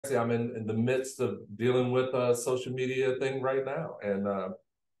transparency, I'm in the midst of dealing with a social media thing right now. And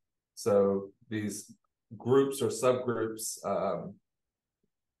so these groups or subgroups,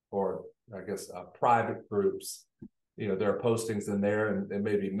 or I guess private groups, there are postings in there, and it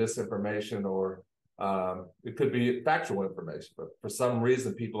may be misinformation, or it could be factual information. But for some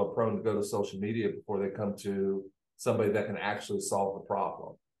reason, people are prone to go to social media before they come to somebody that can actually solve the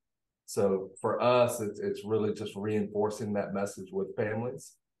problem. So for us, it's really just reinforcing that message with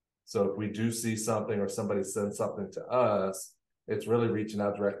families. So if we do see something or somebody sends something to us, it's really reaching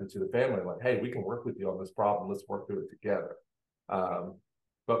out directly to the family, like, hey, we can work with you on this problem. Let's work through it together.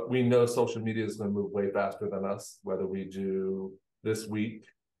 But we know social media is going to move way faster than us, whether we do this week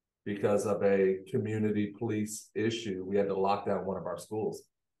because of a community police issue. We had to lock down one of our schools.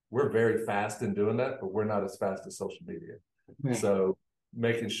 We're very fast in doing that, but we're not as fast as social media. Right. So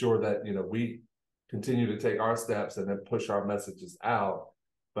making sure that, we continue to take our steps and then push our messages out,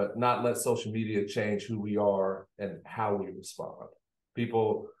 but not let social media change who we are and how we respond.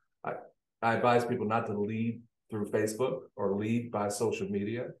 I advise people not to lead through Facebook or lead by social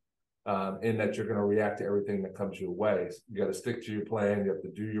media, in that you're going to react to everything that comes your way. So you got to stick to your plan. You have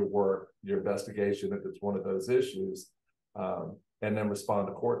to do your work, your investigation, if it's one of those issues, and then respond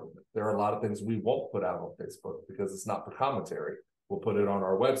accordingly. There are a lot of things we won't put out on Facebook because it's not for commentary. We'll put it on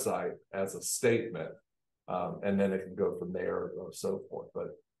our website as a statement, and then it can go from there or so forth. But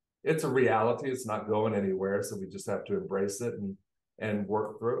it's a reality. It's not going anywhere, so we just have to embrace it and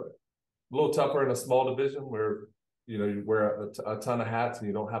work through it. A little tougher in a small division where you wear a ton of hats and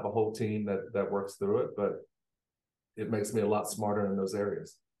you don't have a whole team that works through it, but it makes me a lot smarter in those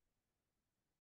areas.